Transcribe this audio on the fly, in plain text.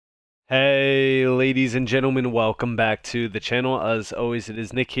Hey, ladies and gentlemen, welcome back to the channel. As always, it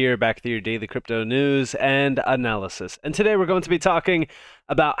is Nick here, back with your daily crypto news and analysis. And today we're going to be talking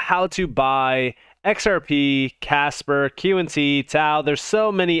about how to buy XRP, Cspr, QNT, Tau. There's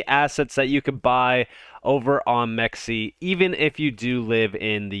so many assets that you could buy over on MEXC, even if you do live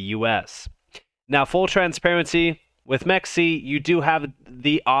in the US. Now, full transparency, with MEXC, you do have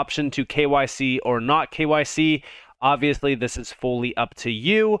the option to KYC or not KYC. Obviously, this is fully up to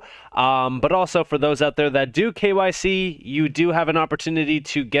you, but also for those out there that do KYC, you do have an opportunity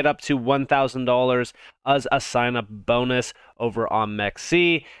to get up to $1,000 as a sign-up bonus over on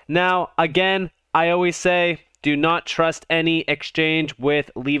MEXC. Now, again, I always say, do not trust any exchange with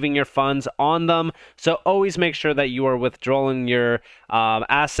leaving your funds on them, so always make sure that you are withdrawing your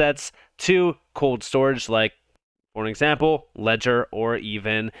assets to cold storage, like, for an example, Ledger or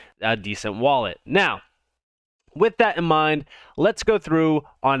even a DCENT Wallet. Now, with that in mind, let's go through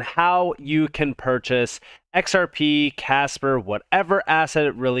on how you can purchase XRP, Cspr, whatever asset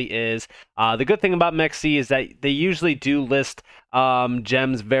it really is. The good thing about MEXC is that they usually do list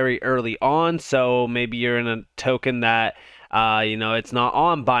gems very early on, so maybe you're in a token that it's not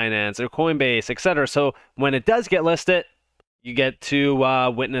on Binance or Coinbase, etc. So when it does get listed, you get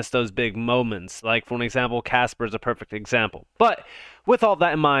to witness those big moments. Like, for an example, Cspr is a perfect example. But with all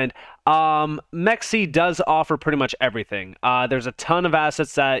that in mind, MEXC does offer pretty much everything. There's a ton of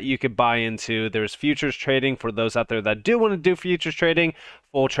assets that you could buy into. There's futures trading for those out there that do want to do futures trading.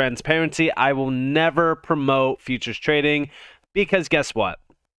 Full transparency, I will never promote futures trading because guess what?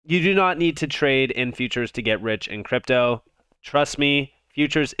 You do not need to trade in futures to get rich in crypto. Trust me,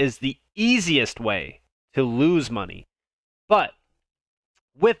 futures is the easiest way to lose money. But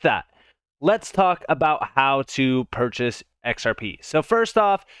with that, let's talk about how to purchase XRP. So first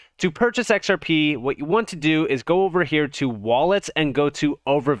off, to purchase XRP, what you want to do is go over here to Wallets and go to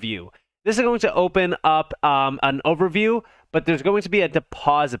Overview. This is going to open up an overview, but there's going to be a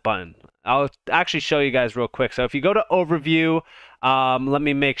deposit button. I'll actually show you guys real quick. So if you go to Overview, let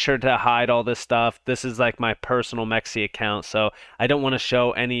me make sure to hide all this stuff. This is like my personal MEXC account, so I don't want to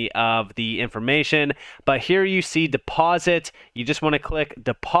show any of the information. But here you see deposit. You just want to click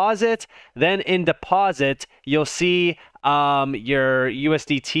deposit. Then in deposit, you'll see your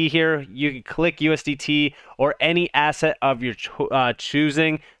USDT here. You can click USDT or any asset of your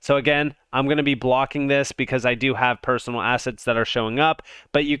choosing. So again, I'm going to be blocking this because I do have personal assets that are showing up,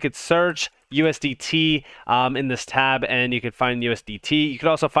 but you could search USDT in this tab and you could find USDT. You could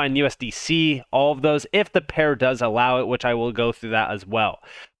also find USDC, all of those, if the pair does allow it, which I will go through that as well.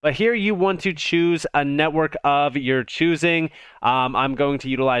 But here you want to choose a network of your choosing. I'm going to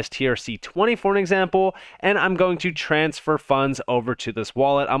utilize TRC20 for an example, and I'm going to transfer funds over to this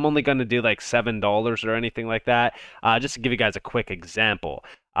wallet. I'm only going to do like $7 or anything like that, just to give you guys a quick example.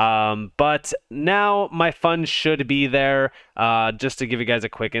 But now my funds should be there. Just to give you guys a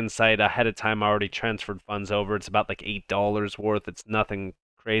quick insight, ahead of time I already transferred funds over. It's about like $8 worth. It's nothing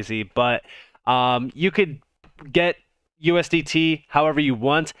crazy, but you could get USDT however you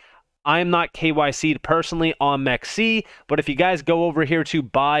want. I am not KYC'd personally on MEXC, but if you guys go over here to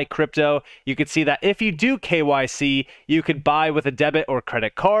buy crypto, you could see that if you do KYC, you could buy with a debit or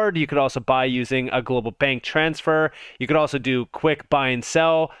credit card. You could also buy using a global bank transfer. You could also do quick buy and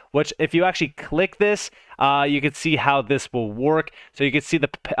sell, which if you actually click this, you can see how this will work. So you can see the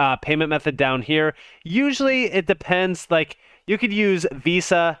payment method down here. Usually it depends, like, you could use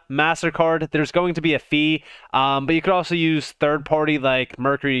Visa, MasterCard. There's going to be a fee, but you could also use third-party like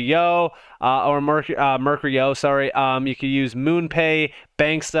Mercury-O, sorry. You could use MoonPay,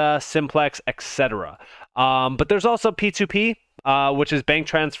 Banksta, Simplex, etc. But there's also P2P, which is bank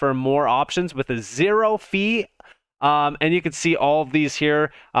transfer more options with a zero fee. And you can see all of these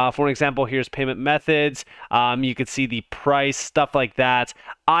here. For an example, here's payment methods. You could see the price, stuff like that.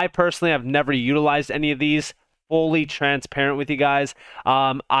 I personally have never utilized any of these. Fully transparent with you guys.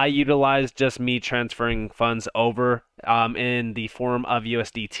 I utilize just me transferring funds over in the form of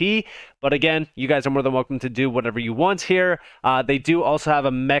USDT. But again, you guys are more than welcome to do whatever you want here. They do also have a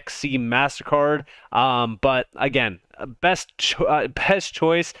MEXC MasterCard. But again, best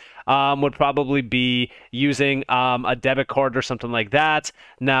choice would probably be using a debit card or something like that.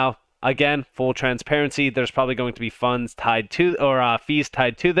 Now, again, full transparency, there's probably going to be funds tied to, or fees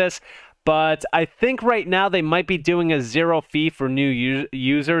tied to this. But I think right now they might be doing a zero fee for new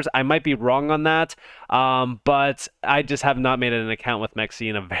users. I might be wrong on that, but I just have not made an account with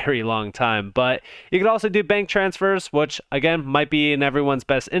MEXC in a very long time. But you can also do bank transfers, which again might be in everyone's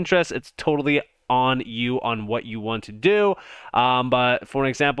best interest. It's totally on you on what you want to do. But for an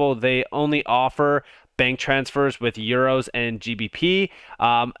example, they only offer bank transfers with euros and GBP.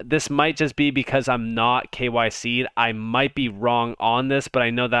 This might just be because I'm not KYC'd. I might be wrong on this, but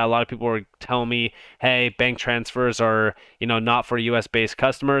I know that a lot of people are telling me, hey, bank transfers are, not for US based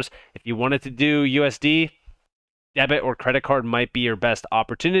customers. If you wanted to do USD, debit or credit card might be your best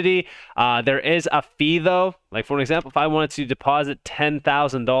opportunity. There is a fee though. Like for an example, if I wanted to deposit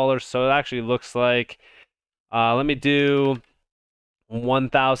 $10,000, so it actually looks like, let me do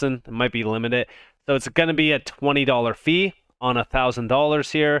 1,000. It might be limited. So it's going to be a $20 fee on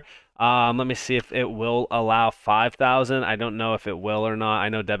 $1,000 here. Let me see if it will allow 5,000. I don't know if it will or not. I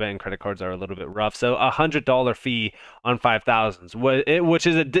know debit and credit cards are a little bit rough. So a $100 fee on 5,000, which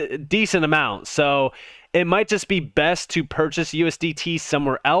is a decent amount. So it might just be best to purchase USDT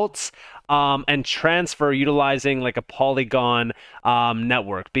somewhere else and transfer utilizing like a Polygon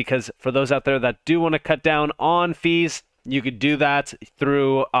network. Because for those out there that do want to cut down on fees, you could do that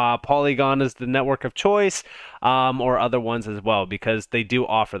through Polygon as the network of choice, or other ones as well, because they do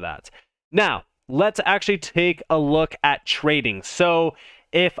offer that. Now, let's actually take a look at trading. So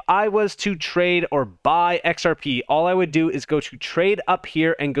if I was to trade or buy XRP, all I would do is go to trade up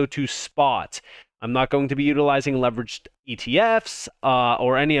here and go to spot. I'm not going to be utilizing leveraged ETFs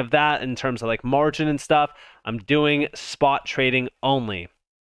or any of that in terms of like margin and stuff. I'm doing spot trading only.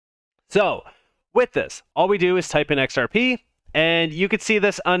 So with this, all we do is type in XRP, and you could see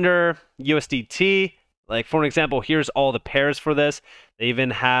this under USDT. Like for an example, here's all the pairs for this. They even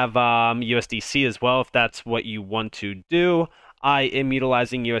have USDC as well, if that's what you want to do. I am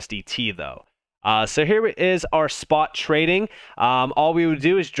utilizing USDT though. So here is our spot trading. All we would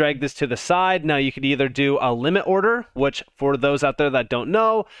do is drag this to the side. Now you could either do a limit order, which for those out there that don't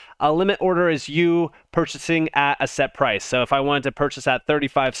know, a limit order is you purchasing at a set price. So if I wanted to purchase at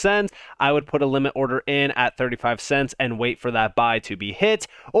 35 cents, I would put a limit order in at 35 cents and wait for that buy to be hit.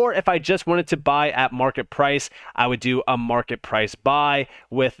 Or if I just wanted to buy at market price, I would do a market price buy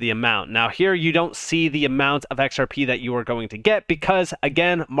with the amount. Now here you don't see the amount of XRP that you are going to get because,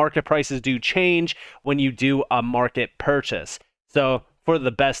 again, market prices do change when you do a market purchase. So for the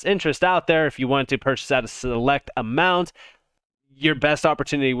best interest out there, if you want to purchase at a select amount, your best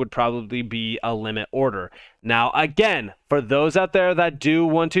opportunity would probably be a limit order. Now, again, for those out there that do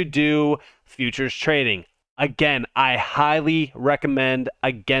want to do futures trading, again, I highly recommend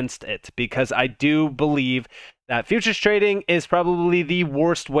against it because I do believe that futures trading is probably the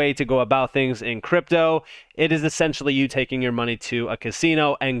worst way to go about things in crypto. It is essentially you taking your money to a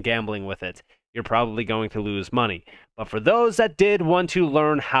casino and gambling with it. You're probably going to lose money. But for those that did want to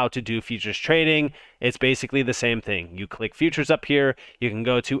learn how to do futures trading, it's basically the same thing. You click futures up here. You can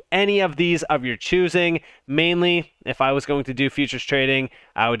go to any of these of your choosing. Mainly, if I was going to do futures trading,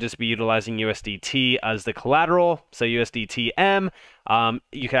 I would just be utilizing USDT as the collateral. So USDTM.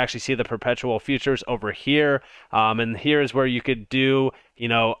 You can actually see the perpetual futures over here. And here is where you could do,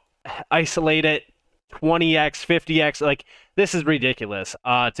 isolate it 20x, 50x. Like, this is ridiculous,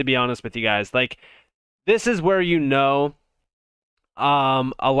 to be honest with you guys. Like, this is where a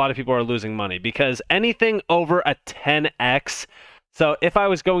lot of people are losing money because anything over a 10x. So if I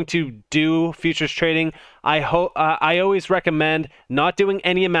was going to do futures trading, I always recommend not doing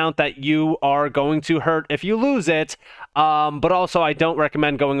any amount that you are going to hurt if you lose it. But also I don't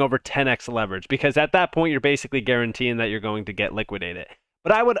recommend going over 10x leverage because at that point you're basically guaranteeing that you're going to get liquidated.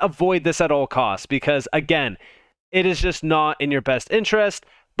 But I would avoid this at all costs because, again, it is just not in your best interest.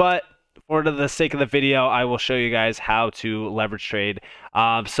 But for the sake of the video, I will show you guys how to leverage trade.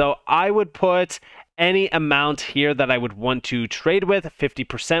 So I would put any amount here that I would want to trade with.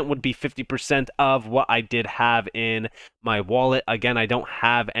 50% would be 50% of what I did have in my wallet. Again, I don't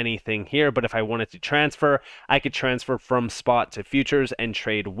have anything here, but if I wanted to transfer, I could transfer from spot to futures and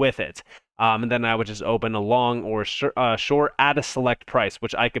trade with it. And then I would just open a long or short at a select price,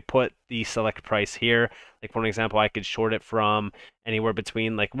 which I could put the select price here. Like, for an example, I could short it from anywhere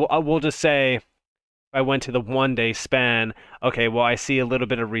between, like, we'll just say if I went to the 1 day span, okay, well, I see a little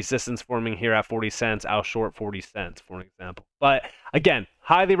bit of resistance forming here at 40 cents. I'll short 40 cents, for an example. But again,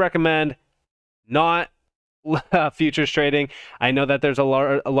 highly recommend not futures trading. I know that there's a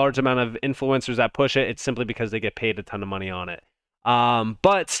large amount of influencers that push it. It's simply because they get paid a ton of money on it.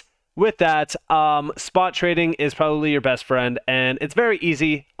 But with that, spot trading is probably your best friend, and it's very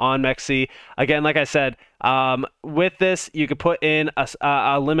easy on MEXC. Again, like I said, with this, you could put in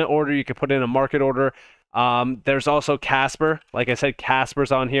a limit order, you could put in a market order. There's also Cspr. Like I said,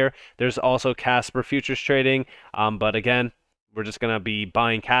 Casper's on here. There's also Cspr futures trading, but again, we're just going to be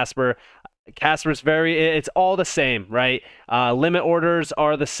buying Cspr. Casper's it's all the same, right? Limit orders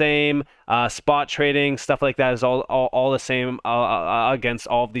are the same. Spot trading, stuff like that is all the same against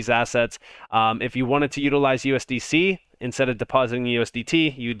all of these assets. If you wanted to utilize USDC, instead of depositing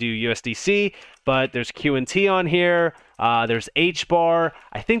USDT, you do USDC, but there's QNT on here. There's Hbar.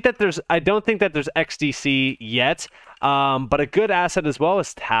 I don't think that there's XDC yet, but a good asset as well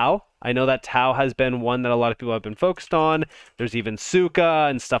is Tau. I know that Tau has been one that a lot of people have been focused on. There's even Suka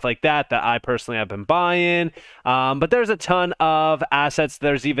and stuff like that I personally have been buying. But there's a ton of assets.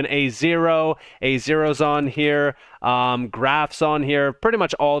 There's even A0. A0's on here. Graphs on here. Pretty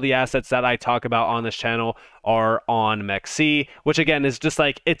much all the assets that I talk about on this channel are on MEXC, which again is just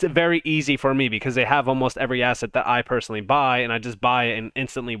like, it's very easy for me because they have almost every asset that I personally buy, and I just buy it and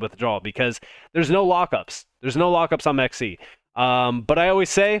instantly withdraw because there's no lockups. There's no lockups on MEXC. But I always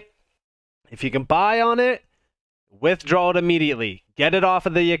say, if you can buy on it, withdraw it immediately. Get it off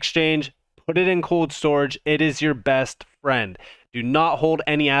of the exchange, put it in cold storage. It is your best friend. Do not hold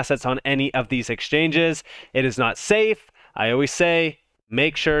any assets on any of these exchanges. It is not safe. I always say,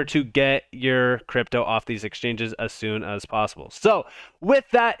 make sure to get your crypto off these exchanges as soon as possible. So with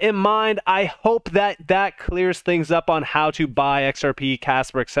that in mind, I hope that clears things up on how to buy XRP,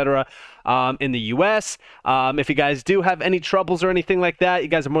 Cspr, etc. In the US. If you guys do have any troubles or anything like that, you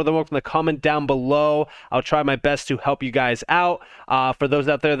guys are more than welcome to comment down below. I'll try my best to help you guys out. For those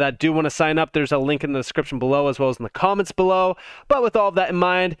out there that do want to sign up, there's a link in the description below as well as in the comments below. But with all of that in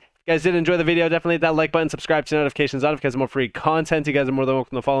mind, if you guys did enjoy the video, definitely hit that like button, subscribe to notifications on if you guys have more free content. You guys are more than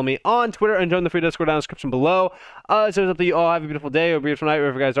welcome to follow me on Twitter and join the free Discord down in the description below. So it's up to you all. Have a beautiful day or a beautiful night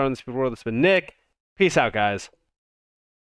wherever you guys are in this world. This has been Nick. Peace out, guys.